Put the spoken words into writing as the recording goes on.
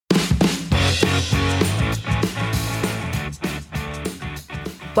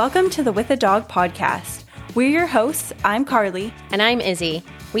Welcome to the With a Dog podcast. We're your hosts. I'm Carly. And I'm Izzy.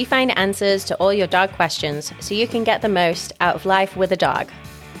 We find answers to all your dog questions so you can get the most out of life with a dog.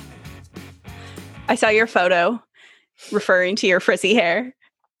 I saw your photo referring to your frizzy hair.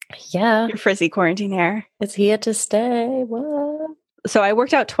 Yeah. Your frizzy quarantine hair. It's here to stay. What? So I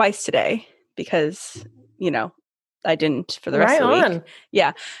worked out twice today because, I didn't for the rest of the week.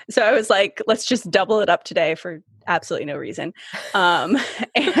 Yeah. So I was like, let's just double it up today for absolutely no reason. And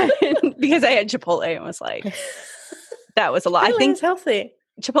because I had Chipotle and was like, that was a lot. Really, I think it's healthy.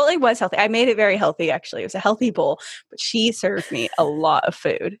 Chipotle was healthy. I made it very healthy, actually. It was a healthy bowl, but she served me a lot of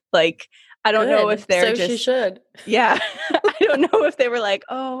food. Like, I don't know if they're she should. Yeah. I don't know if they were like,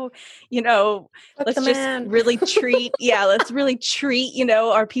 let's just really treat. Yeah, let's really treat,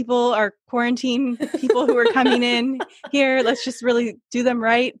 our people, our quarantine people who are coming in here. Let's just really do them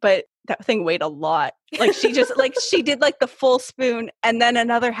right. But that thing weighed a lot. Like she just she did like the full spoon and then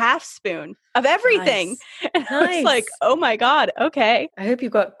another half spoon of everything. Nice. And I was like, oh my God, okay. I hope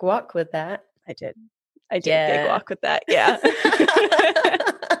you got guac with that. I did get guac with that. Yeah.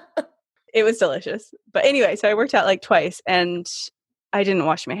 It was delicious. But anyway, so I worked out like twice and I didn't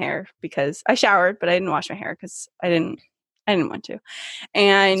wash my hair because I showered, but I didn't wash my hair because I didn't want to.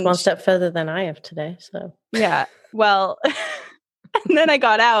 And it's one step further than I have today. So yeah, well, and then I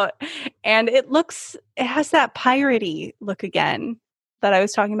got out and it has that piratey look again that I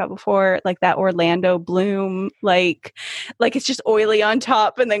was talking about before, like that Orlando bloom, like it's just oily on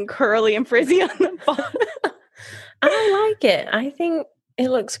top and then curly and frizzy on the bottom. I like it. I think it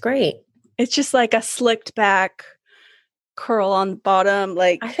looks great. It's just like a slicked back curl on the bottom.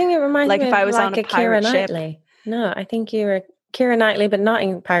 Like I think it reminds me if of I was like on a pirate Keira ship. Knightley. No, I think you're a Keira Knightley, but not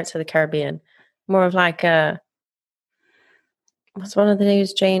in Pirates of the Caribbean. More of like what's one of the new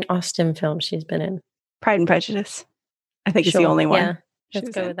Jane Austen films she's been in? Pride and Prejudice. I think it's the only one. Yeah, let's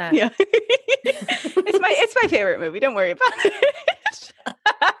go with that. Yeah, it's my favorite movie. Don't worry about it.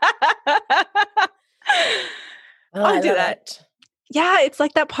 I'll do that. Yeah, it's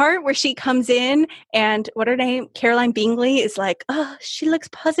like that part where she comes in and what her name, Caroline Bingley, is like, oh, she looks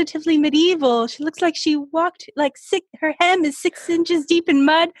positively medieval. She looks like she walked like her hem is 6 inches deep in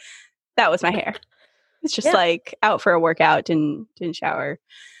mud. That was my hair. It's just like out for a workout, didn't shower.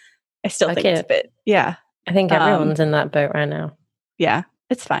 I still think it's a bit. Yeah. I think everyone's in that boat right now. Yeah,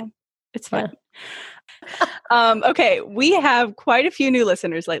 it's fine. It's fine. Yeah. Okay, we have quite a few new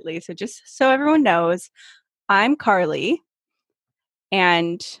listeners lately. So just so everyone knows, I'm Carly.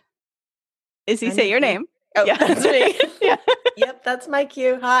 And Izzy, say your name. Oh, yeah, that's me. Yeah. Yep, that's my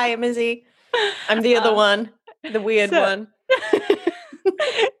cue. Hi, I'm Izzy. I'm the other one, the weird one.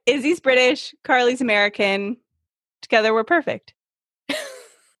 Izzy's British, Carly's American. Together, we're perfect.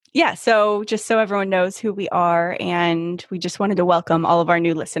 Yeah, so just so everyone knows who we are, and we just wanted to welcome all of our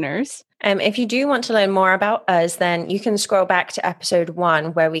new listeners. If you do want to learn more about us, then you can scroll back to episode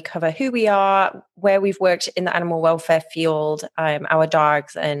 1 where we cover who we are, where we've worked in the animal welfare field, our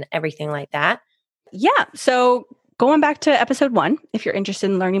dogs and everything like that. Yeah. So going back to episode 1, if you're interested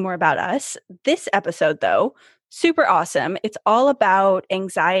in learning more about us, this episode though, super awesome. It's all about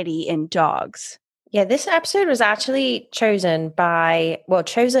anxiety in dogs. Yeah, this episode was actually chosen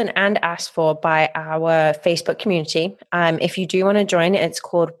and asked for by our Facebook community. If you do want to join, it's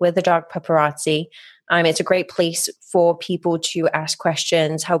called With a Dog Paparazzi. It's a great place for people to ask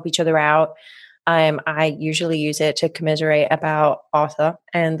questions, help each other out. I usually use it to commiserate about Arthur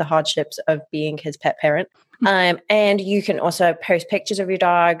and the hardships of being his pet parent. And you can also post pictures of your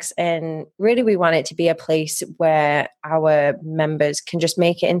dogs. And really, we want it to be a place where our members can just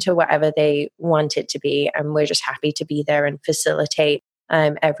make it into whatever they want it to be. And we're just happy to be there and facilitate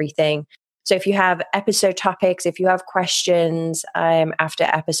everything. So if you have episode topics, if you have questions after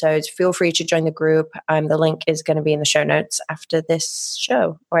episodes, feel free to join the group. The link is going to be in the show notes after this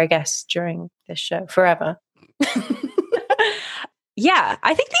show, or I guess during this show, forever. Yeah,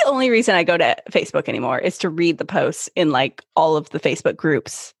 I think the only reason I go to Facebook anymore is to read the posts in like all of the Facebook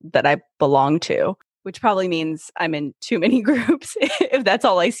groups that I belong to, which probably means I'm in too many groups if that's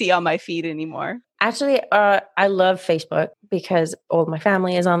all I see on my feed anymore. Actually, I love Facebook because all my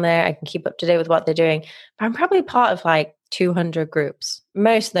family is on there. I can keep up to date with what they're doing. But I'm probably part of like 200 groups.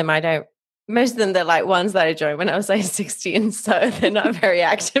 Most of them I don't. Most of them, they're like ones that I joined when I was like 16, so they're not very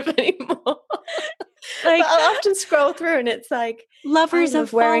active anymore. Like, I'll often scroll through and it's like lovers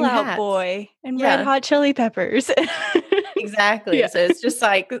of wearing Fall Out hats. Boy and Red Hot Chili Peppers. Exactly. Yeah. So it's just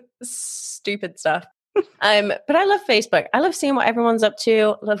like stupid stuff. But I love Facebook. I love seeing what everyone's up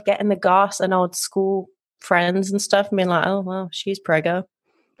to. I love getting the goss and old school friends and stuff and being like, oh, well, she's preggo.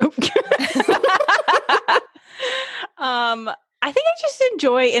 I think I just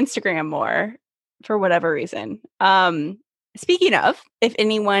enjoy Instagram more for whatever reason. Speaking of, if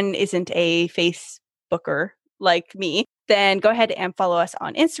anyone isn't a Facebooker like me, then go ahead and follow us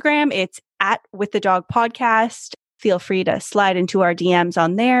on Instagram. It's at With the Dog Podcast. Feel free to slide into our DMs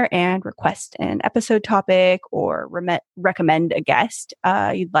on there and request an episode topic or recommend a guest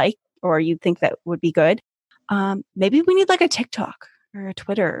you'd like or you think that would be good. Maybe we need like a TikTok or a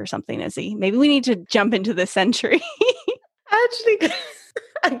Twitter or something, Izzy. Maybe we need to jump into this century. Actually,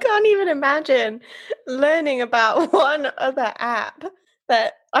 I can't even imagine learning about one other app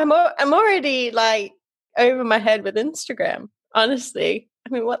that I'm already like over my head with Instagram. Honestly, I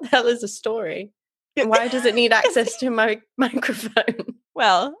mean, what the hell is a story? Why does it need access to my microphone?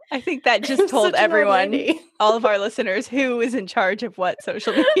 Well, I think that just told everyone, all of our listeners, who is in charge of what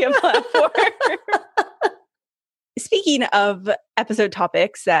social media platform. Speaking of episode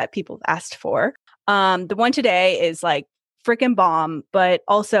topics that people asked for, the one today is like freaking bomb, but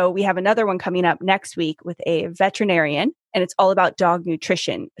also we have another one coming up next week with a veterinarian, and it's all about dog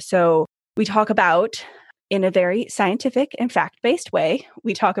nutrition. So we talk about, in a very scientific and fact-based way,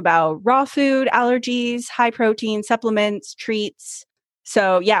 we talk about raw food, allergies, high protein, supplements, treats.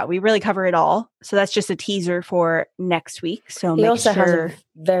 So yeah, we really cover it all. So that's just a teaser for next week. So he also has a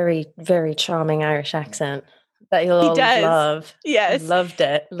very, very charming Irish accent that you'll all love. Yes. Loved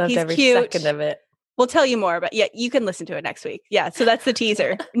it. Loved every second of it. We'll tell you more, but yeah, you can listen to it next week. Yeah, so that's the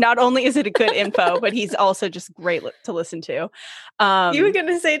teaser. Not only is it a good info, but he's also just great to listen to. You were going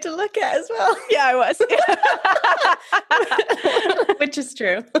to say to look at as well. Yeah, I was. Which is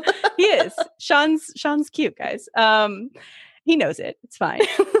true. He is. Sean's cute, guys. He knows it. It's fine.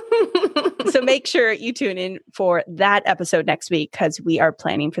 So make sure you tune in for that episode next week because we are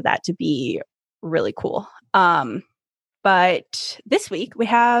planning for that to be really cool. But this week we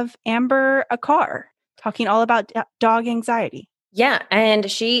have Amber Aquart talking all about dog anxiety. Yeah, and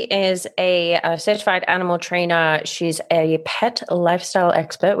she is a certified animal trainer. She's a pet lifestyle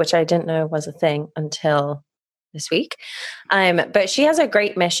expert, which I didn't know was a thing until this week. But she has a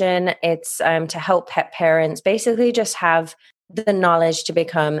great mission. It's to help pet parents basically just have the knowledge to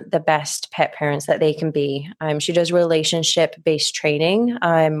become the best pet parents that they can be. She does relationship-based training,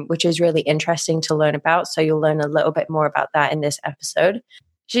 which is really interesting to learn about. So you'll learn a little bit more about that in this episode.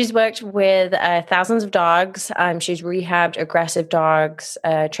 She's worked with thousands of dogs. She's rehabbed aggressive dogs,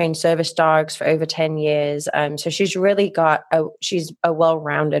 trained service dogs for over 10 years. So she's really she's a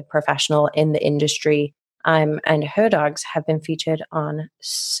well-rounded professional in the industry. And her dogs have been featured on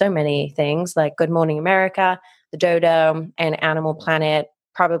so many things like Good Morning America, The Dodo, and Animal Planet,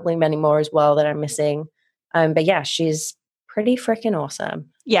 probably many more as well that I'm missing. But yeah, she's pretty freaking awesome.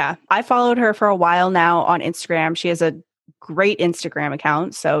 Yeah, I followed her for a while now on Instagram. She has a great Instagram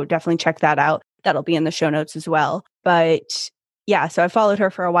account, so definitely check that out. That'll be in the show notes as well. But yeah, so I followed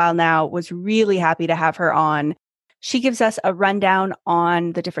her for a while now, was really happy to have her on. She gives us a rundown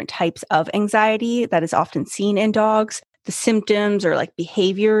on the different types of anxiety that is often seen in dogs, the symptoms or like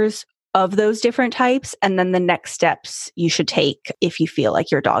behaviors of those different types, and then the next steps you should take if you feel like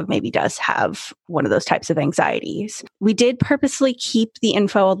your dog maybe does have one of those types of anxieties. We did purposely keep the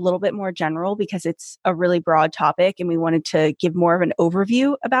info a little bit more general because it's a really broad topic and we wanted to give more of an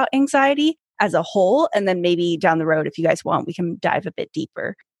overview about anxiety as a whole. And then maybe down the road, if you guys want, we can dive a bit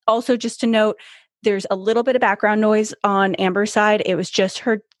deeper. Also, just to note, there's a little bit of background noise on Amber's side. It was just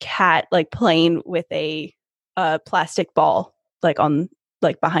her cat like playing with a plastic ball like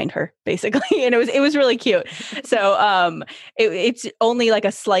behind her basically. And it was really cute. So it's only like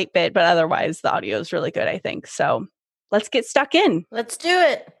a slight bit, but otherwise the audio is really good, I think. So let's get stuck in. Let's do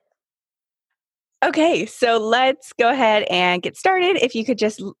it. Okay, so let's go ahead and get started. If you could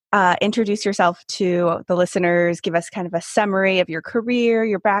just introduce yourself to the listeners, give us kind of a summary of your career,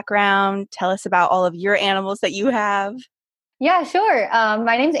 your background, tell us about all of your animals that you have. Yeah, sure.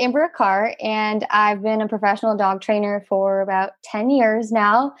 My name's Amber Aquart, and I've been a professional dog trainer for about 10 years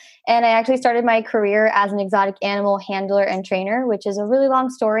now. And I actually started my career as an exotic animal handler and trainer, which is a really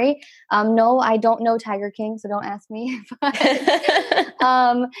long story. No, I don't know Tiger King, so don't ask me.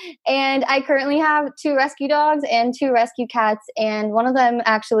 And I currently have 2 rescue dogs and 2 rescue cats, and one of them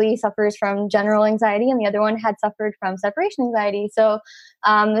actually suffers from general anxiety, and the other one had suffered from separation anxiety. So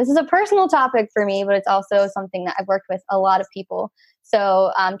this is a personal topic for me, but it's also something that I've worked with a lot of people.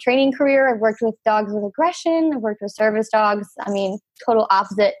 So training career, I've worked with dogs with aggression. I've worked with service dogs. I mean, total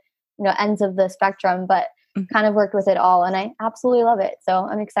opposite, ends of the spectrum, but kind of worked with it all. And I absolutely love it. So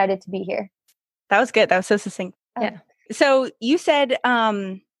I'm excited to be here. That was good. That was so succinct. Yeah. So you said,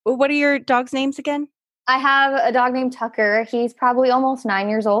 what are your dogs' names again? I have a dog named Tucker. He's probably almost 9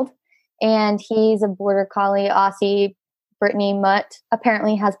 years old, and he's a border collie, Aussie, Brittany Mutt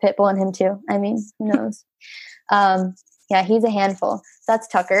apparently has pit bull in him too. I mean, who knows? Yeah, he's a handful. That's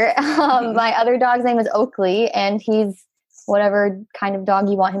Tucker. My other dog's name is Oakley, and he's whatever kind of dog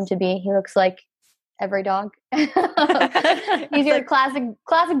you want him to be. He looks like every dog. He's your classic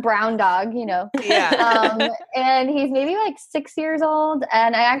brown dog, you know. Yeah. And he's maybe like 6 years old,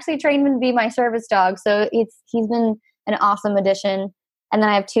 and I actually trained him to be my service dog. So he's been an awesome addition. And then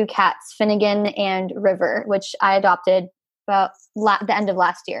I have 2 cats, Finnegan and River, which I adopted about the end of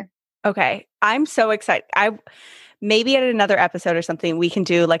last year. Okay. I'm so excited. Maybe at another episode or something, we can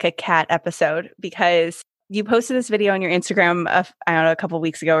do like a cat episode, because you posted this video on your Instagram, I don't know, a couple of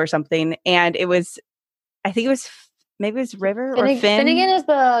weeks ago or something. And maybe it was River or Finn. Finnegan is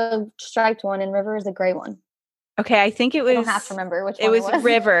the striped one and River is the gray one. Okay. I think it was, I don't have to remember which one it was.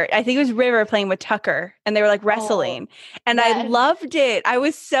 River. I think it was River playing with Tucker, and they were like wrestling. And yes. I loved it. I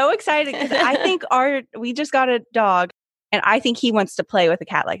was so excited because I think we just got a dog, and I think he wants to play with a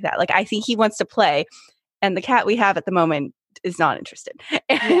cat like that. Like, I think he wants to play. And the cat we have at the moment is not interested,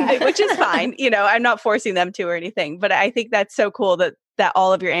 which is fine. You know, I'm not forcing them to or anything, but I think that's so cool that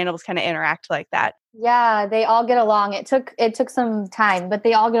all of your animals kind of interact like that. Yeah, they all get along. It took some time, but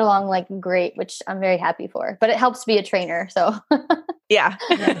they all get along like great, which I'm very happy for. But it helps to be a trainer. So yeah,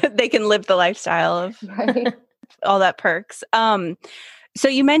 they can live the lifestyle of all that perks. So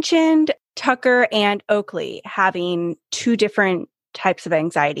you mentioned Tucker and Oakley having 2 different types of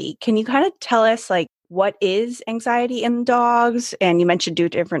anxiety. Can you kind of tell us like what is anxiety in dogs? And you mentioned 2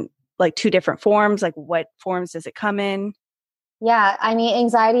 different forms. Like, what forms does it come in? Yeah, I mean,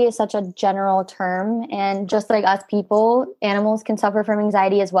 anxiety is such a general term, and just like us people, animals can suffer from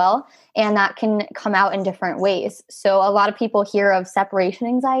anxiety as well, and that can come out in different ways. So a lot of people hear of separation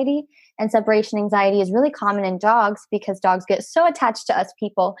anxiety, and separation anxiety is really common in dogs because dogs get so attached to us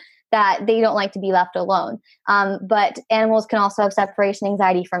people that they don't like to be left alone. But animals can also have separation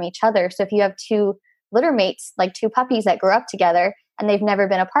anxiety from each other. So if you have 2 litter mates, like 2 puppies that grew up together and they've never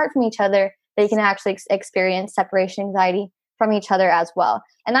been apart from each other, they can actually experience separation anxiety from each other as well.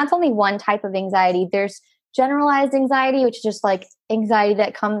 And that's only one type of anxiety. There's generalized anxiety, which is just like anxiety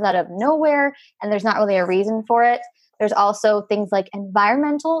that comes out of nowhere and there's not really a reason for it. There's also things like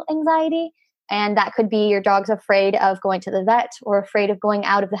environmental anxiety, and that could be your dog's afraid of going to the vet or afraid of going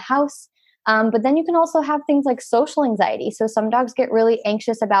out of the house. But then you can also have things like social anxiety. So some dogs get really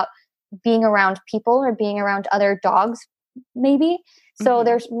anxious about being around people or being around other dogs, maybe. So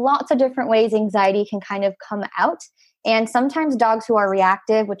there's lots of different ways anxiety can kind of come out. And sometimes dogs who are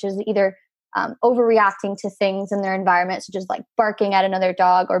reactive, which is either overreacting to things in their environment, such as like barking at another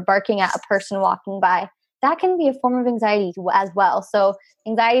dog or barking at a person walking by, that can be a form of anxiety as well. So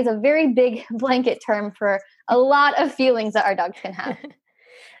anxiety is a very big blanket term for a lot of feelings that our dogs can have.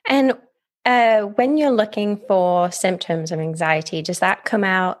 And when you're looking for symptoms of anxiety, does that come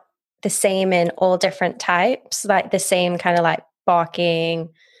out the same in all different types? Like the same kind of like barking?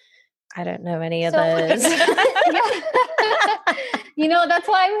 I don't know any others. You know, that's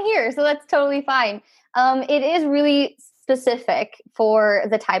why I'm here. So that's totally fine. It is really specific for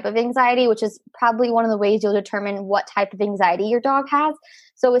the type of anxiety, which is probably one of the ways you'll determine what type of anxiety your dog has.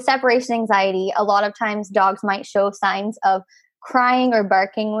 So with separation anxiety, a lot of times dogs might show signs of crying or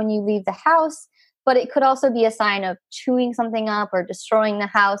barking when you leave the house, but it could also be a sign of chewing something up or destroying the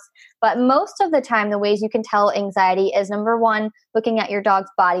house. But most of the time, the ways you can tell anxiety is, number 1, looking at your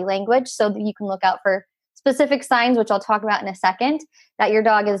dog's body language so that you can look out for specific signs, which I'll talk about in a second, that your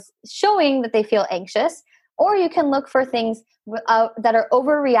dog is showing that they feel anxious. Or you can look for things that are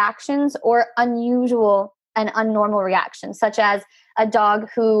overreactions or unusual and unnormal reactions, such as a dog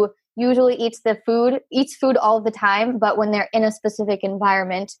who usually eats food all the time, but when they're in a specific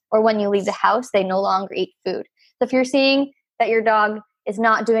environment or when you leave the house, they no longer eat food. So if you're seeing that your dog is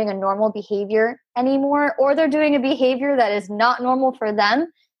not doing a normal behavior anymore, or they're doing a behavior that is not normal for them,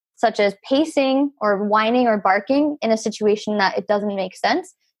 such as pacing or whining or barking in a situation that it doesn't make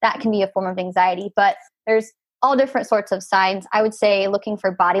sense, that can be a form of anxiety. But there's all different sorts of signs. I would say looking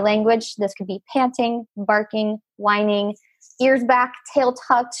for body language. This could be panting, barking, whining, ears back, tail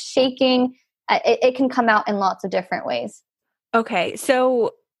tucked, shaking. It can come out in lots of different ways. Okay,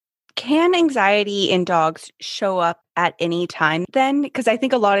 so can anxiety in dogs show up at any time then? Because I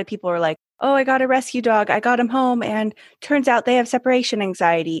think a lot of people are like, oh, I got a rescue dog, I got him home, and turns out they have separation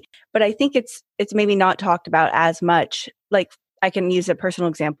anxiety. But I think it's maybe not talked about as much. Like, I can use a personal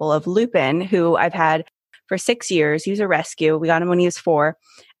example of Lupin, who I've had for 6 years. He was a rescue. We got him when he was 4.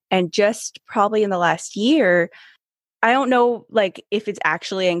 And just probably in the last year, I don't know like if it's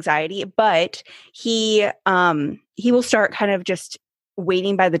actually anxiety, but he will start kind of just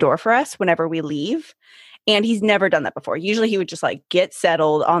waiting by the door for us whenever we leave. And he's never done that before. Usually he would just like get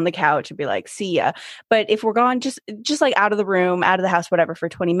settled on the couch and be like, see ya. But if we're gone, just like out of the room, out of the house, whatever, for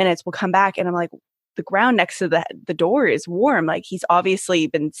 20 minutes, we'll come back. And I'm like, the ground next to the door is warm. Like he's obviously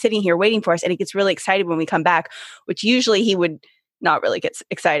been sitting here waiting for us. And he gets really excited when we come back, which usually he would not really get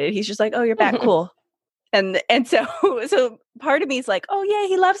excited. He's just like, oh, you're back. Cool. And so part of me is like, oh yeah,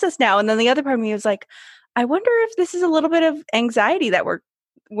 he loves us now. And then the other part of me was like, I wonder if this is a little bit of anxiety that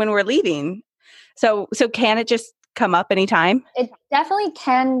when we're leaving. So can it just come up anytime? It definitely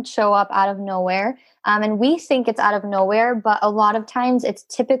can show up out of nowhere. And we think it's out of nowhere, but a lot of times it's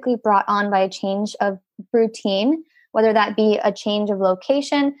typically brought on by a change of routine, whether that be a change of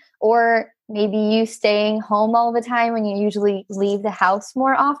location or maybe you staying home all the time when you usually leave the house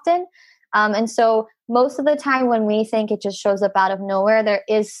more often. And so most of the time when we think it just shows up out of nowhere, there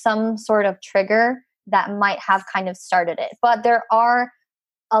is some sort of trigger that might have kind of started it. But there are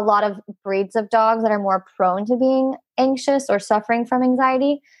a lot of breeds of dogs that are more prone to being anxious or suffering from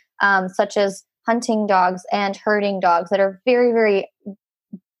anxiety, such as hunting dogs and herding dogs that are very, very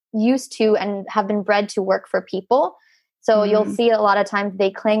used to and have been bred to work for people. So you'll see a lot of times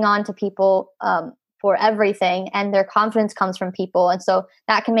they cling on to people for everything, and their confidence comes from people. And so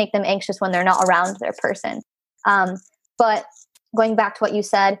that can make them anxious when they're not around their person. But going back to what you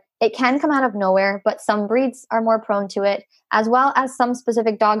said, it can come out of nowhere, but some breeds are more prone to it, as well as some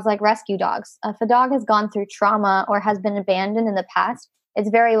specific dogs like rescue dogs. If a dog has gone through trauma or has been abandoned in the past, it's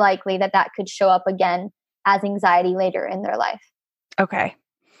very likely that could show up again as anxiety later in their life. Okay.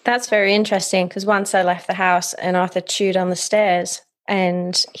 That's very interesting, because once I left the house and Arthur chewed on the stairs,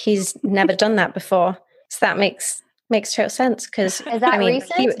 and he's never done that before. So that makes total sense. Because is that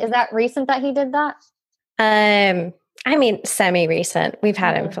recent? Is that recent that he did that? I mean, semi-recent. We've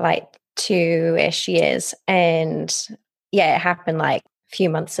had him for like 2-ish years, and yeah, it happened like a few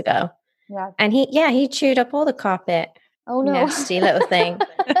months ago. Yeah, and he chewed up all the carpet. Oh no, nasty little thing.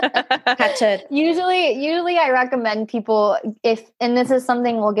 Had to. Usually, I recommend people and this is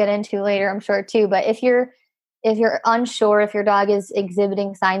something we'll get into later, I'm sure too. But if you're unsure if your dog is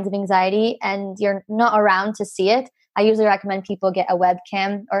exhibiting signs of anxiety and you're not around to see it, I usually recommend people get a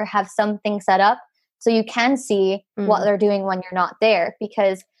webcam or have something set up so you can see what they're doing when you're not there.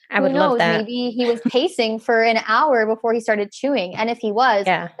 Because who knows, maybe he was pacing for an hour before he started chewing. And if he was,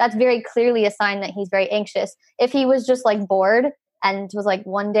 that's very clearly a sign that he's very anxious. If he was just like bored and was like,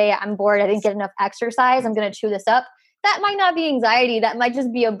 one day I'm bored, I didn't get enough exercise, I'm going to chew this up, that might not be anxiety. That might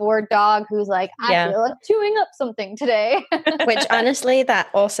just be a bored dog who's like, I feel like chewing up something today. Which honestly, that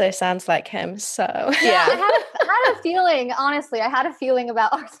also sounds like him. So yeah, I had a feeling, honestly, I had a feeling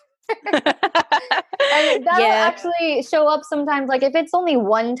about Arthur. And that'll actually show up sometimes. Like if it's only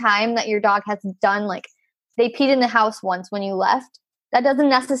one time that your dog has done, like they peed in the house once when you left, that doesn't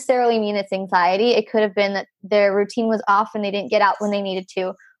necessarily mean it's anxiety. It could have been that their routine was off and they didn't get out when they needed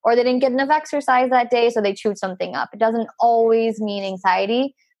to, or they didn't get enough exercise that day, so they chewed something up. It doesn't always mean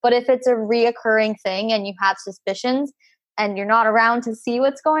anxiety, but if it's a reoccurring thing and you have suspicions and you're not around to see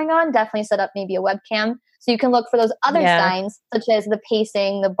what's going on, definitely set up maybe a webcam so you can look for those other signs, such as the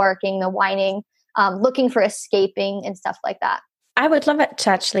pacing, the barking, the whining, looking for escaping and stuff like that. I would love it to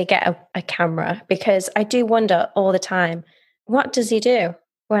actually get a camera, because I do wonder all the time, what does he do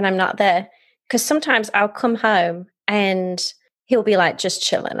when I'm not there? Because sometimes I'll come home and he'll be like just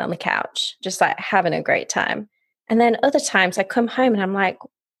chilling on the couch, just like having a great time. And then other times I come home and I'm like,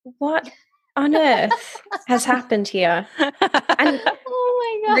 what on earth has happened here? And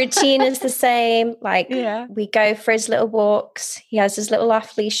oh my God. Routine is the same. Like we go for his little walks. He has his little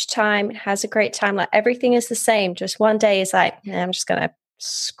off leash time, has a great time. Like everything is the same. Just one day he's like, I'm just going to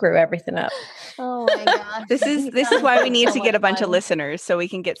screw everything up. Oh my gosh. This is why we need to get a bunch of listeners so we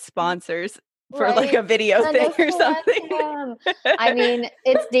can get sponsors for like a video thing or something. I mean,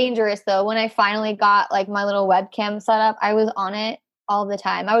 it's dangerous though. When I finally got like my little webcam set up, I was on it all the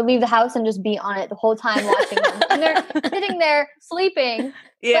time. I would leave the house and just be on it the whole time watching them. And they're sitting there sleeping.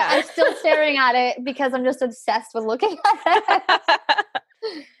 Yeah. But I'm still staring at it because I'm just obsessed with looking at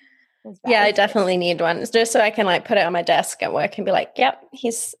it. Yeah, I definitely need one. Just so I can like put it on my desk at work and be like, yep,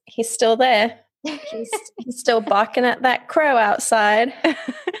 he's still there. He's still barking at that crow outside.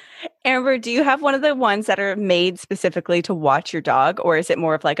 Amber, do you have one of the ones that are made specifically to watch your dog, or is it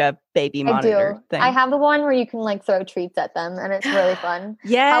more of like a baby monitor thing? I have the one where you can like throw treats at them and it's really fun.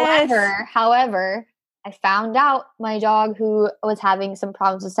 Yes. However, I found out my dog, who was having some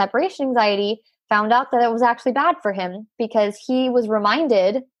problems with separation anxiety, found out that it was actually bad for him because he was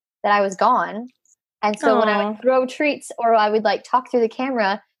reminded that I was gone. And so when I would throw treats or I would like talk through the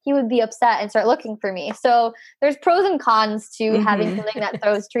camera, he would be upset and start looking for me. So there's pros and cons to having something that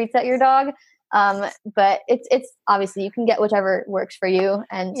throws treats at your dog. But it's obviously you can get whichever works for you.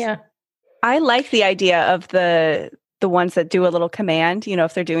 And yeah, I like the idea of the ones that do a little command,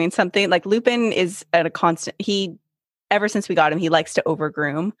 if they're doing something. Like Lupin is at a constant, ever since we got him, he likes to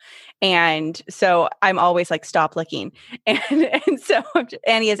overgroom. And so I'm always like, stop licking. And so,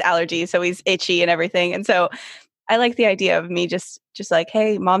 and he has allergies, so he's itchy and everything. And so I like the idea of me just like,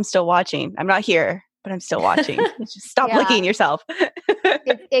 hey, mom's still watching. I'm not here, but I'm still watching. Just stop licking yourself.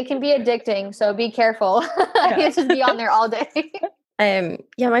 It can be addicting, so be careful. You can't just be on there all day.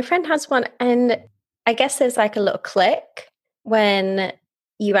 My friend has one, and I guess there's like a little click when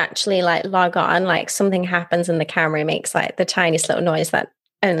you actually like log on, like something happens and the camera makes like the tiniest little noise that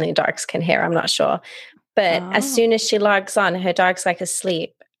only dogs can hear. I'm not sure. But as soon as she logs on, her dog's like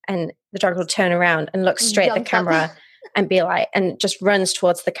asleep, and the dog will turn around and look straight at the camera and be like, and just runs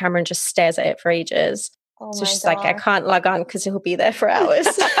towards the camera and just stares at it for ages. So she's like, I can't log on because he'll be there for hours.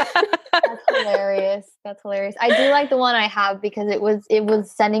 That's hilarious. That's hilarious. I do like the one I have because it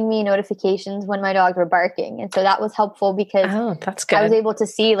was sending me notifications when my dogs were barking. And so that was helpful because that's good. I was able to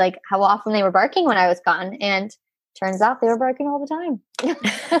see like how often they were barking when I was gone. And turns out they were barking all the time.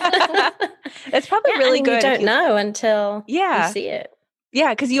 It's probably really good. You don't know until you see it.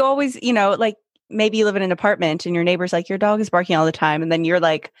 Yeah, because you always, like maybe you live in an apartment and your neighbor's like, your dog is barking all the time. And then you're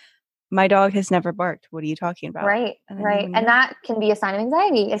like, my dog has never barked. What are you talking about? Right, right. And that can be a sign of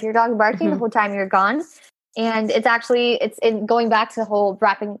anxiety if your dog's barking the whole time you're gone. And it's going back to the whole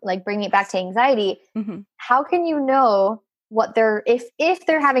bringing it back to anxiety. How can you know what if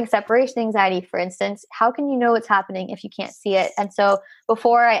they're having separation anxiety, for instance, how can you know what's happening if you can't see it? And so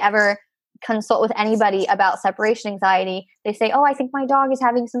before I ever consult with anybody about separation anxiety, they say, I think my dog is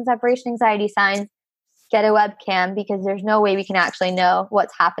having some separation anxiety signs. Get a webcam, because there's no way we can actually know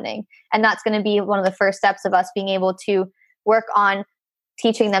what's happening. And that's going to be one of the first steps of us being able to work on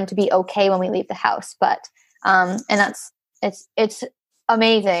teaching them to be okay when we leave the house. But, and it's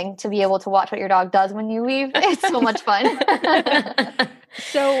amazing to be able to watch what your dog does when you leave. It's so much fun.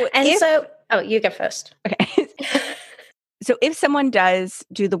 You go first. Okay. So if someone does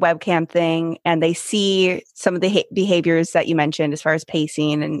do the webcam thing and they see some of the behaviors that you mentioned as far as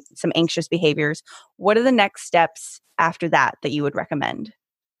pacing and some anxious behaviors, what are the next steps after that you would recommend?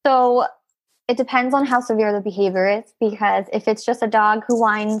 So it depends on how severe the behavior is, because if it's just a dog who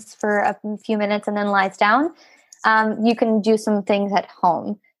whines for a few minutes and then lies down, you can do some things at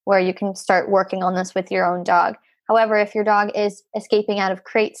home where you can start working on this with your own dog. However, if your dog is escaping out of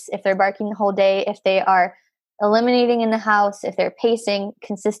crates, if they're barking the whole day, if they are eliminating in the house, if they're pacing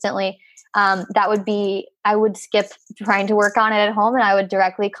consistently, I would skip trying to work on it at home, and I would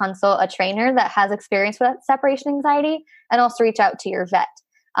directly consult a trainer that has experience with separation anxiety, and also reach out to your vet,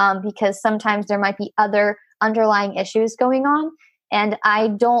 because sometimes there might be other underlying issues going on. And I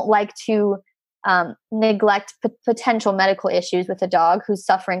don't like to neglect potential medical issues with a dog who's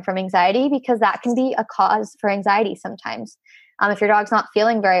suffering from anxiety, because that can be a cause for anxiety sometimes. If your dog's not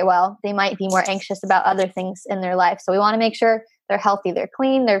feeling very well, they might be more anxious about other things in their life. So we want to make sure they're healthy, they're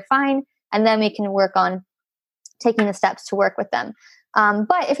clean, they're fine, and then we can work on taking the steps to work with them.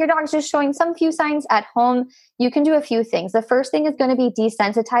 But if your dog's just showing some few signs at home, you can do a few things. The first thing is going to be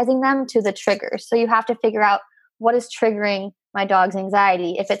desensitizing them to the triggers. So you have to figure out what is triggering my dog's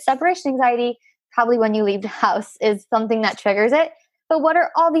anxiety. If it's separation anxiety, probably when you leave the house is something that triggers it. But what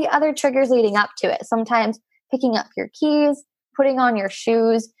are all the other triggers leading up to it? Sometimes picking up your keys, putting on your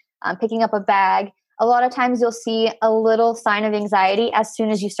shoes, picking up a bag. A lot of times you'll see a little sign of anxiety as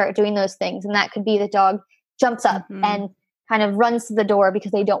soon as you start doing those things. And that could be the dog jumps up and kind of runs to the door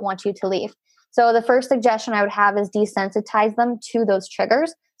because they don't want you to leave. So the first suggestion I would have is desensitize them to those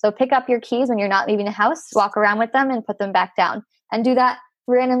triggers. So pick up your keys when you're not leaving the house, walk around with them and put them back down. And do that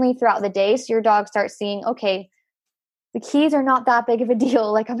randomly throughout the day, so your dog starts seeing, okay, the keys are not that big of a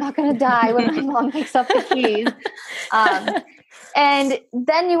deal. Like, I'm not going to die when my mom picks up the keys. And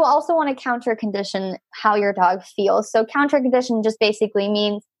then you also want to counter condition how your dog feels. So counter condition just basically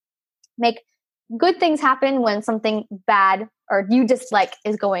means make good things happen when something bad or you dislike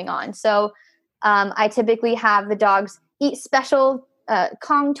is going on. So I typically have the dogs eat special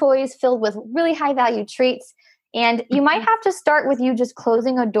Kong toys filled with really high value treats. And you might have to start with you just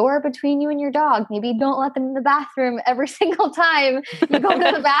closing a door between you and your dog. Maybe don't let them in the bathroom every single time you go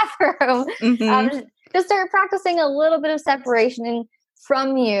to the bathroom. Just start practicing a little bit of separation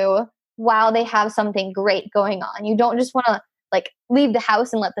from you while they have something great going on. You don't just want to leave the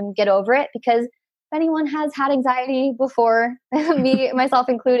house and let them get over it, because if anyone has had anxiety before, me, myself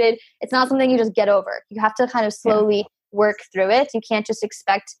included, it's not something you just get over. You have to kind of slowly work through it. You can't just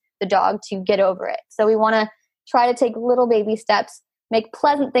expect the dog to get over it. So we want to try to take little baby steps make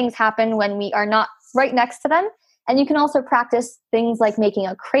pleasant things happen when we are not right next to them. And you can also practice things like making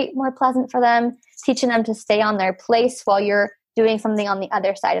a crate more pleasant for them, teaching them to stay on their place while you're doing something on the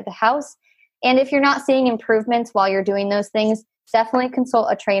other side of the house. And if you're not seeing improvements while you're doing those things, definitely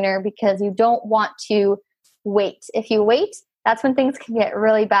consult a trainer, because you don't want to wait. If you wait, that's when things can get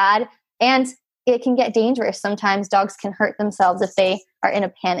really bad, and it can get dangerous. Sometimes dogs can hurt themselves if they are in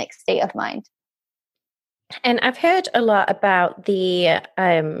a panic state of mind. And I've heard a lot about the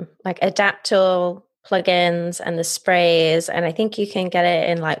like Adaptil plugins and the sprays, and I think you can get it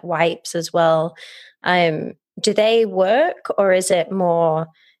in like wipes as well. Do they work, or is it more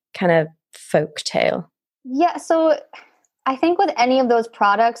kind of folktale? Yeah, so I think with any of those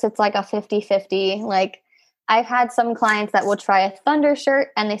products, it's like a 50-50. Like, I've had some clients that will try a Thunder shirt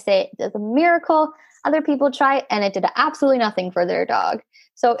and they say it does a miracle. Other people try it and it did absolutely nothing for their dog.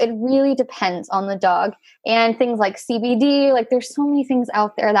 So it really depends on the dog. And things like CBD, like there's so many things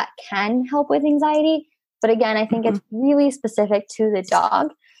out there that can help with anxiety. But again, I think it's really specific to the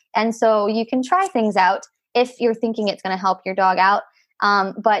dog. And so you can try things out if you're thinking it's going to help your dog out.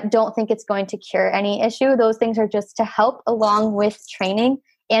 But don't think it's going to cure any issue. Those things are just to help along with training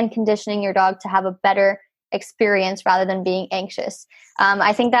and conditioning your dog to have a better experience rather than being anxious.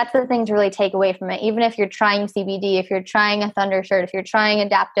 I think that's the thing to really take away from it. Even if you're trying CBD, if you're trying a Thunder shirt, if you're trying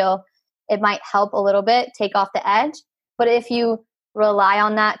Adaptil, it might help a little bit, take off the edge. But if you rely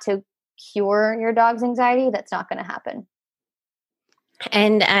on that to cure your dog's anxiety, that's not going to happen.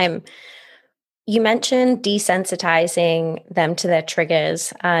 And you mentioned desensitizing them to their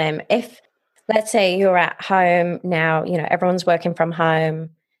triggers. If, let's say, you're at home now, everyone's working from home,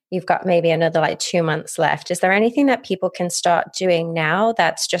 you've got maybe another like 2 months left. Is there anything that people can start doing now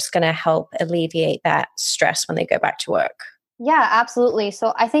that's just going to help alleviate that stress when they go back to work? Yeah, absolutely.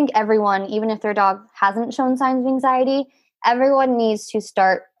 So I think everyone, even if their dog hasn't shown signs of anxiety, everyone needs to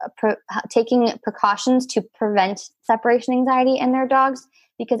start taking precautions to prevent separation anxiety in their dogs,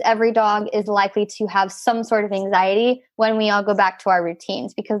 because every dog is likely to have some sort of anxiety when we all go back to our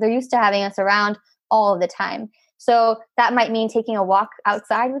routines, because they're used to having us around all of the time. So that might mean taking a walk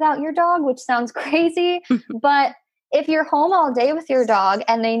outside without your dog, which sounds crazy. But if you're home all day with your dog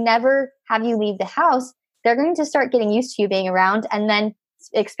and they never have you leave the house, they're going to start getting used to you being around and then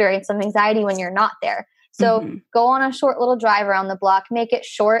experience some anxiety when you're not there. So go on a short little drive around the block, make it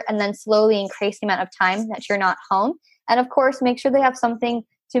short, and then slowly increase the amount of time that you're not home. And of course, make sure they have something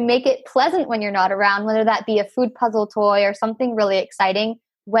to make it pleasant when you're not around, whether that be a food puzzle toy or something really exciting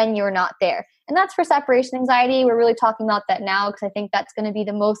when you're not there. And that's for separation anxiety. We're really talking about that now because I think that's going to be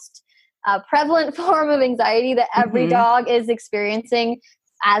the most prevalent form of anxiety that every dog is experiencing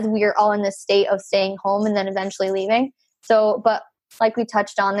as we are all in this state of staying home and then eventually leaving. So, but like we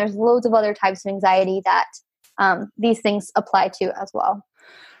touched on, there's loads of other types of anxiety that these things apply to as well.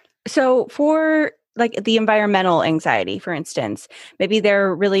 So for like the environmental anxiety, for instance, maybe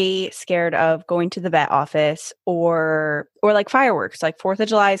they're really scared of going to the vet office or like fireworks, like 4th of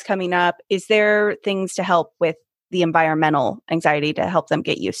July is coming up. Is there things to help with the environmental anxiety to help them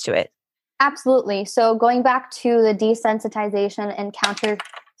get used to it? Absolutely. So going back to the desensitization and threw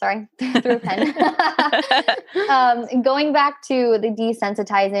a pen. Going back to the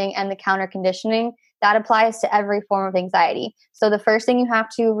desensitizing and the counter conditioning, that applies to every form of anxiety. So the first thing you have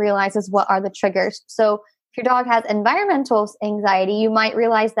to realize is what are the triggers. So if your dog has environmental anxiety, you might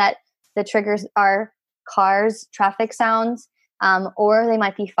realize that the triggers are cars, traffic sounds, or they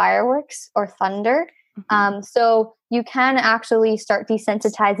might be fireworks or thunder. So you can actually start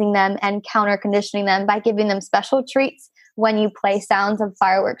desensitizing them and counter conditioning them by giving them special treats when you play sounds of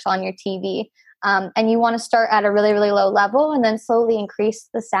fireworks on your TV. And you want to start at a really, really low level and then slowly increase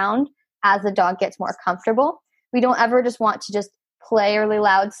the sound as the dog gets more comfortable. We don't ever just want to just play really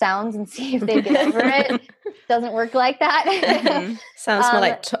loud sounds and see if they get over it. Doesn't work like that. Sounds more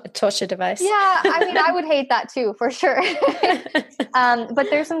like a torture device. Yeah, I mean, I would hate that too, for sure. But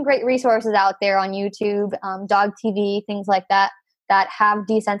there's some great resources out there on YouTube, dog TV, things like that, that have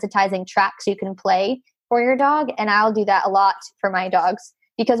desensitizing tracks you can play for your dog. And I'll do that a lot for my dogs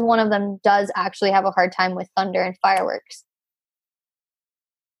because one of them does actually have a hard time with thunder and fireworks.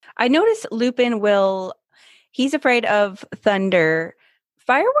 I noticed Lupin he's afraid of thunder.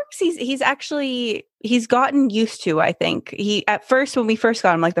 Fireworks, he's gotten used to, I think. At first, when we first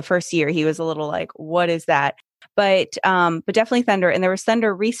got him, like the first year, he was a little like, what is that? But definitely thunder. And there was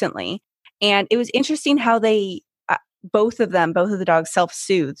thunder recently. And it was interesting how they, both of the dogs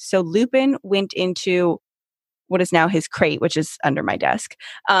self-soothed. So Lupin went into what is now his crate, which is under my desk,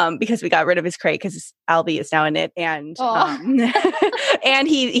 because we got rid of his crate because Albie is now in it, and and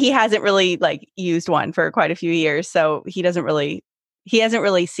he hasn't really like used one for quite a few years, so he doesn't really he hasn't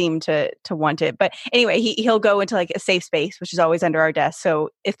really seemed to want it. But anyway, he'll go into like a safe space, which is always under our desk. So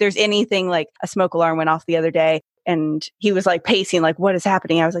if there's anything, like a smoke alarm went off the other day and he was like pacing, like, what is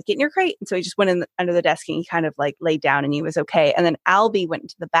happening? I was like, get in your crate. And so he just went under the desk and he kind of like laid down and he was okay. And then Albie went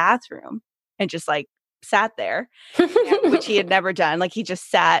into the bathroom and just like sat there, which he had never done. Like he just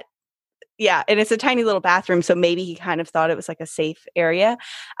sat. Yeah. And it's a tiny little bathroom. So maybe he kind of thought it was like a safe area.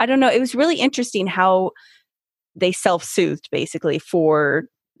 I don't know. It was really interesting how they self-soothed basically for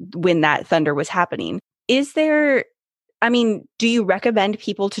when that thunder was happening. Is there, I mean, do you recommend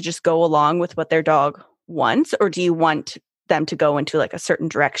people to just go along with what their dog wants, or do you want them to go into like a certain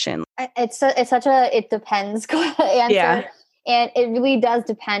direction? It's such a, it depends answer. Yeah. And it really does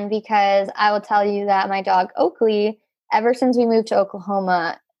depend, because I will tell you that my dog Oakley, ever since we moved to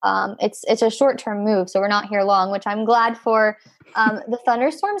Oklahoma, it's a short-term move, so we're not here long, which I'm glad for. The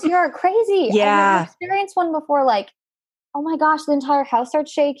thunderstorms here are crazy. Yeah. I've experienced one before, like, oh my gosh, the entire house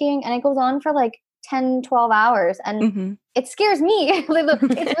starts shaking, and it goes on for like 10, 12 hours, and it scares me. It's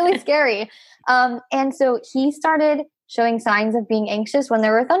really scary. And so he started showing signs of being anxious when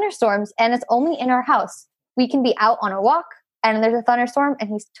there were thunderstorms, and it's only in our house. We can be out on a walk, and there's a thunderstorm, and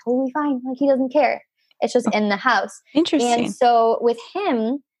he's totally fine. Like, he doesn't care. It's just in the house. Interesting. And so with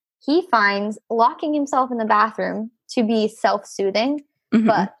him, he finds locking himself in the bathroom to be self-soothing.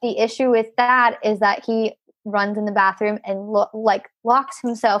 But the issue with that is that he runs in the bathroom and locks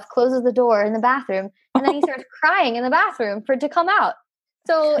himself, closes the door in the bathroom, and then he starts crying in the bathroom for it to come out.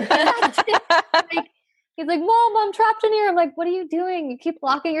 So he's like, Mom, I'm trapped in here. I'm like, what are you doing? You keep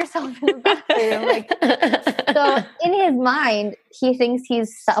locking yourself in the bathroom. So in his mind, he thinks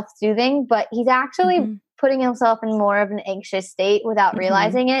he's self-soothing, but he's actually putting himself in more of an anxious state without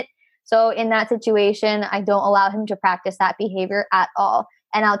realizing it. So in that situation, I don't allow him to practice that behavior at all.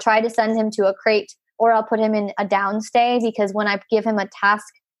 And I'll try to send him to a crate, or I'll put him in a downstay, because when I give him a task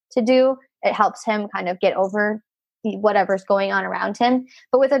to do, it helps him kind of get over whatever's going on around him.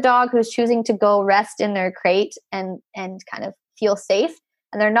 But with a dog who's choosing to go rest in their crate and kind of feel safe,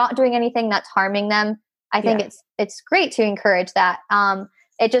 and they're not doing anything that's harming them, I think it's great to encourage that.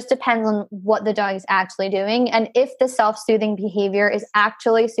 It just depends on what the dog is actually doing, and if the self-soothing behavior is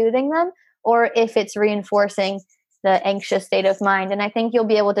actually soothing them, or if it's reinforcing the anxious state of mind. And I think you'll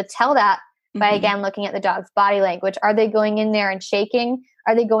be able to tell that by, again, looking at the dog's body language. Are they going in there and shaking?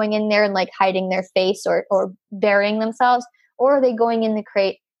 Are they going in there and like hiding their face or burying themselves? Or are they going in the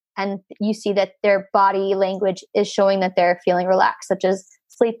crate and you see that their body language is showing that they're feeling relaxed, such as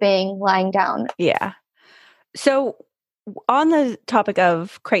sleeping, lying down? Yeah. So on the topic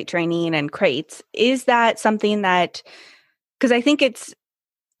of crate training and crates, is that something that, because I think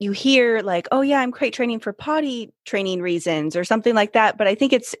you hear like, oh yeah, I'm crate training for potty training reasons or something like that. But I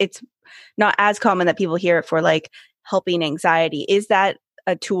think it's not as common that people hear it for like helping anxiety. Is that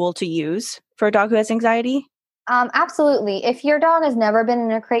a tool to use for a dog who has anxiety? Absolutely. If your dog has never been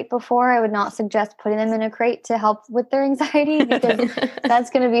in a crate before, I would not suggest putting them in a crate to help with their anxiety, because that's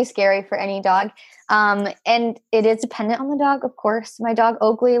going to be scary for any dog. And it is dependent on the dog, of course. My dog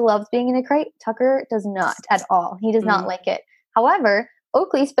Oakley loves being in a crate. Tucker does not at all. He does not like it. However,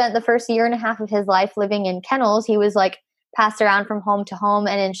 Oakley spent the first year and a half of his life living in kennels. He was like passed around from home to home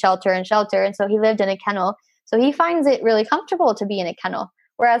and in shelter and shelter. And so he lived in a kennel. So he finds it really comfortable to be in a kennel,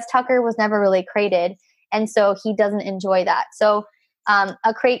 whereas Tucker was never really crated. And so he doesn't enjoy that. So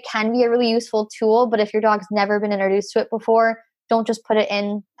a crate can be a really useful tool, but if your dog's never been introduced to it before, don't just put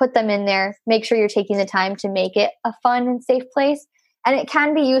them in there. Make sure you're taking the time to make it a fun and safe place. And it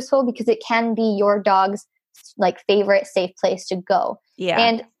can be useful because it can be your dog's like favorite safe place to go. Yeah.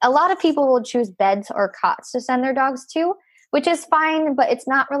 And a lot of people will choose beds or cots to send their dogs to, which is fine, but it's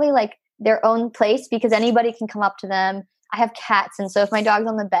not really like their own place, because anybody can come up to them. I have cats, and so if my dog's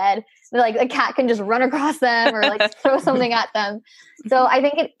on the bed, like a cat can just run across them or like throw something at them. So I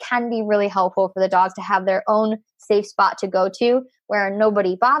think it can be really helpful for the dog to have their own safe spot to go to where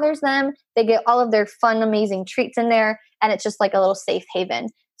nobody bothers them. They get all of their fun, amazing treats in there, and it's just like a little safe haven.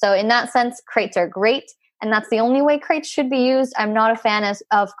 So in that sense, crates are great, and that's the only way crates should be used. I'm not a fan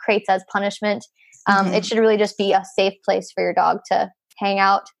of crates as punishment. It should really just be a safe place for your dog to hang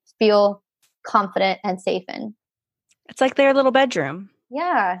out, feel confident and safe in. It's like their little bedroom.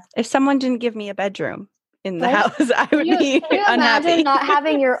 Yeah. If someone didn't give me a bedroom in the house, I would be can you unhappy. Imagine not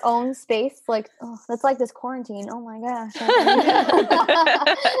having your own space? Like, oh, that's like this quarantine. Oh my gosh.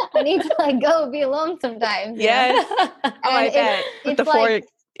 I need to like go be alone sometimes. Yes. I bet. With the like, 4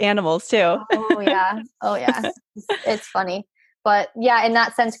 animals too. Oh yeah. It's funny. But yeah, in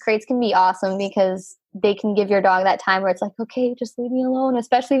that sense, crates can be awesome because they can give your dog that time where it's like, okay, just leave me alone,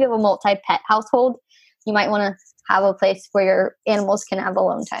 especially if you have a multi-pet household. you might want to have a place where your animals can have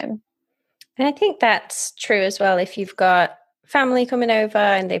alone time. And I think that's true as well. If you've got family coming over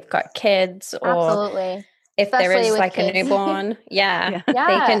and they've got kids, or absolutely, if especially there is with a newborn, they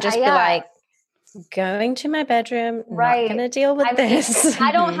can just be like, going to my bedroom, not going to deal with this.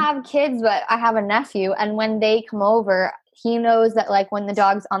 I don't have kids, but I have a nephew. And when they come over, he knows that like when the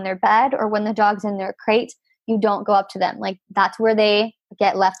dog's on their bed or when the dog's in their crate, you don't go up to them. Like that's where they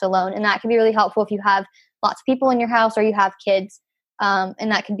get left alone. And that can be really helpful if you have lots of people in your house or you have kids.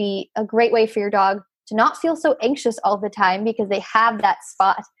 And that can be a great way for your dog to not feel so anxious all the time because they have that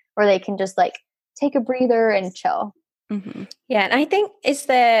spot where they can just like take a breather and chill. Mm-hmm. Yeah. And I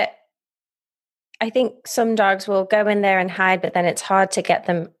think some dogs will go in there and hide, but then it's hard to get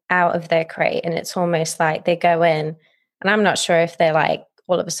them out of their crate. And it's almost like they go in, and I'm not sure if they're like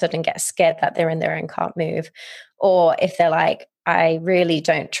all of a sudden get scared that they're in there and can't move, or if they're like, I really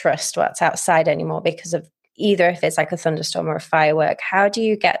don't trust what's outside anymore because of either if it's like a thunderstorm or a firework. How do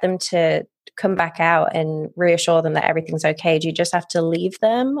you get them to come back out and reassure them that everything's okay? Do you just have to leave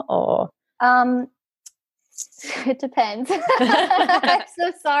them, or? It depends. I'm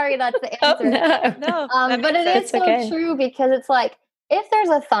so sorry that's the answer. No. But it is so true because it's like if there's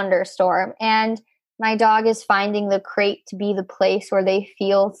a thunderstorm and my dog is finding the crate to be the place where they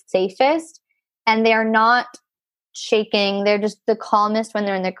feel safest and they're not shaking, they're just the calmest when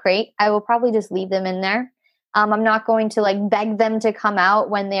they're in the crate, I will probably just leave them in there. I'm not going to like beg them to come out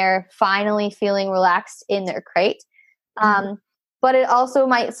when they're finally feeling relaxed in their crate. But it also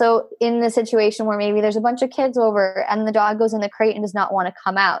might, so in the situation where maybe there's a bunch of kids over and the dog goes in the crate and does not want to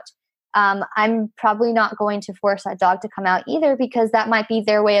come out, I'm probably not going to force that dog to come out either because that might be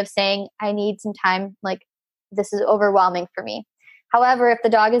their way of saying, I need some time, like this is overwhelming for me. However, if the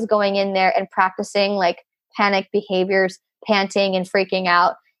dog is going in there and practicing like panic behaviors, panting and freaking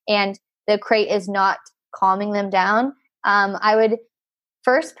out, and the crate is not calming them down, I would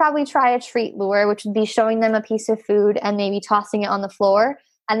first probably try a treat lure, which would be showing them a piece of food and maybe tossing it on the floor.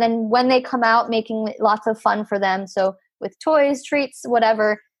 And then when they come out, making lots of fun for them. So with toys, treats,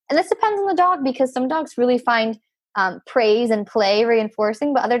 whatever. And this depends on the dog because some dogs really find praise and play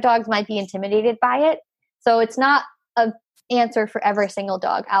reinforcing, but other dogs might be intimidated by it. So it's not an answer for every single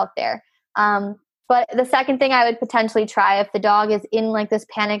dog out there. But the second thing I would potentially try if the dog is in like this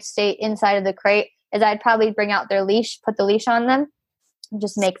panicked state inside of the crate is I'd probably bring out their leash, put the leash on them,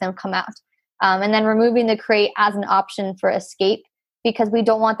 just make them come out. And then removing the crate as an option for escape because we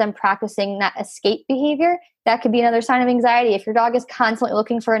don't want them practicing that escape behavior. That could be another sign of anxiety. If your dog is constantly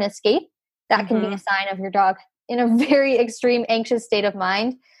looking for an escape, that can be a sign of your dog in a very extreme anxious state of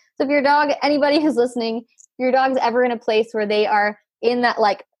mind. So if your dog, anybody who's listening, if your dog's ever in a place where they are in that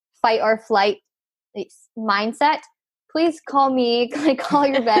like fight or flight mindset, please call me, call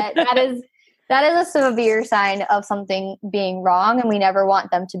your vet. That is a severe sign of something being wrong, and we never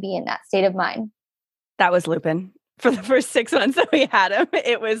want them to be in that state of mind. That was Lupin for the first 6 months that we had him.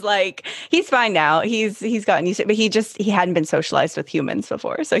 It was like, he's fine now. He's gotten used to it, but he hadn't been socialized with humans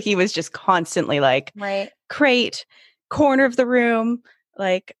before. So he was just constantly like, crate, corner of the room.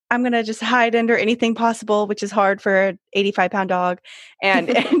 Like, I'm going to just hide under anything possible, which is hard for an 85-pound dog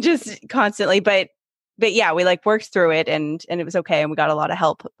and just constantly. But yeah, we like worked through it and it was okay. And we got a lot of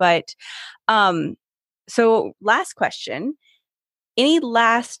help. But so last question, any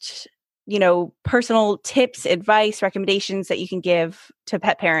last, personal tips, advice, recommendations that you can give to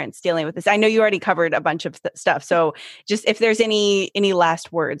pet parents dealing with this? I know you already covered a bunch of stuff. So just if there's any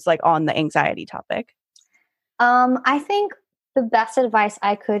last words like on the anxiety topic. I think the best advice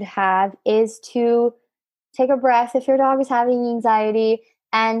I could have is to take a breath if your dog is having anxiety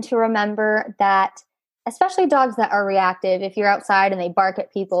and to remember that especially dogs that are reactive, if you're outside and they bark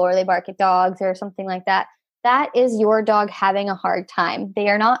at people or they bark at dogs or something like that, that is your dog having a hard time. They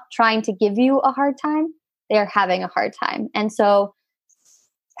are not trying to give you a hard time. They are having a hard time. And so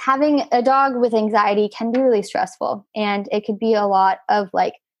having a dog with anxiety can be really stressful. And it could be a lot of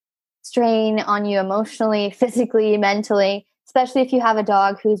like strain on you emotionally, physically, mentally, especially if you have a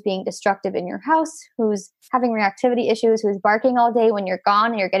dog who's being destructive in your house, who's having reactivity issues, who's barking all day when you're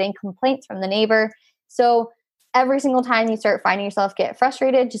gone and you're getting complaints from the neighbor. So every single time you start finding yourself get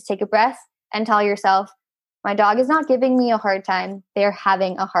frustrated, just take a breath and tell yourself, my dog is not giving me a hard time. They're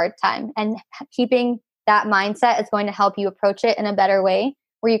having a hard time. And keeping that mindset is going to help you approach it in a better way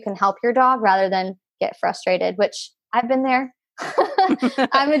where you can help your dog rather than get frustrated, which I've been there.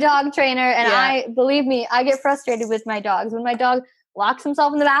 I'm a dog trainer and believe me, I get frustrated with my dogs. When my dog locks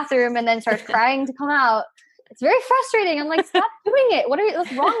himself in the bathroom and then starts crying to come out, it's very frustrating. I'm like, stop doing it.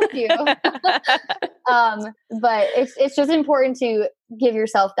 What's wrong with you? But it's just important to give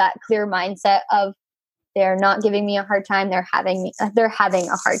yourself that clear mindset of they're not giving me a hard time. They're having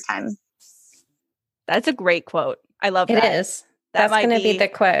a hard time. That's a great quote. I love that. It is. That's going to be the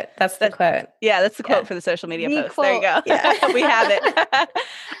quote. That's the quote. Yeah, that's the quote for the social media post. Quote. There you go. Yeah. We have it.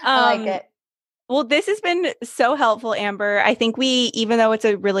 I like it. Well, this has been so helpful, Amber. I think even though it's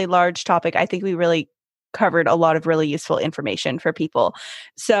a really large topic, I think we really covered a lot of really useful information for people.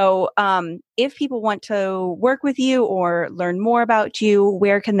 So if people want to work with you or learn more about you,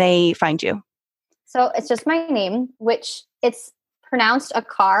 where can they find you? So it's just my name, which it's pronounced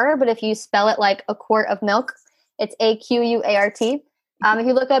Aquart, but if you spell it like a quart of milk, it's Aquart. If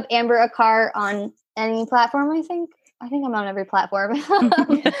you look up Amber Aquart on any platform, I think I'm on every platform.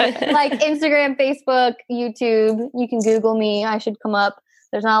 Like Instagram, Facebook, YouTube. You can Google me. I should come up.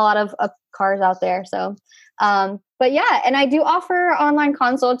 There's not a lot of cars out there. So, but yeah, and I do offer online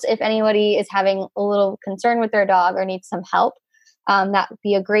consults if anybody is having a little concern with their dog or needs some help. That would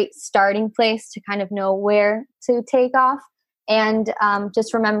be a great starting place to kind of know where to take off. And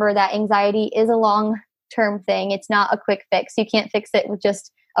just remember that anxiety is a long-term thing. It's not a quick fix. You can't fix it with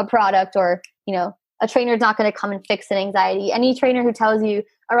just a product or, a trainer is not going to come and fix an anxiety. Any trainer who tells you,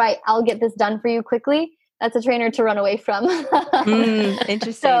 all right, I'll get this done for you quickly, that's a trainer to run away from.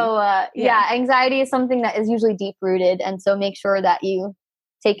 Interesting. So yeah, anxiety is something that is usually deep rooted. And so make sure that you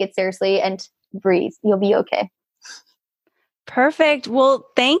take it seriously and breathe. You'll be okay. Perfect. Well,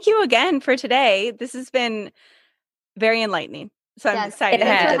 thank you again for today. This has been very enlightening. So I'm excited.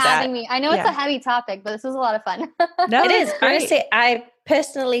 Thanks for having me. I know it's a heavy topic, but this was a lot of fun. No, it is. Honestly, I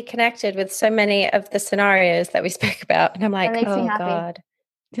personally connected with so many of the scenarios that we spoke about. And I'm like, oh God.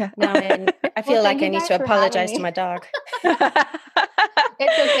 Yeah. Now I feel like I need to apologize to my dog.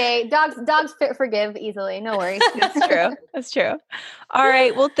 It's okay. Dogs forgive easily. No worries. That's true. All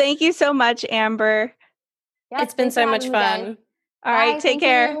right. Well, thank you so much, Amber. Yeah, it's been so much fun. All right. Take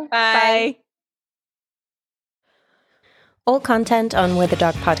care. Bye. All content on With a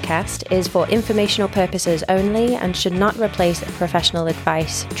Dog podcast is for informational purposes only and should not replace professional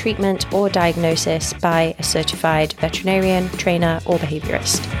advice, treatment, or diagnosis by a certified veterinarian, trainer, or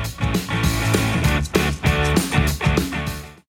behaviorist.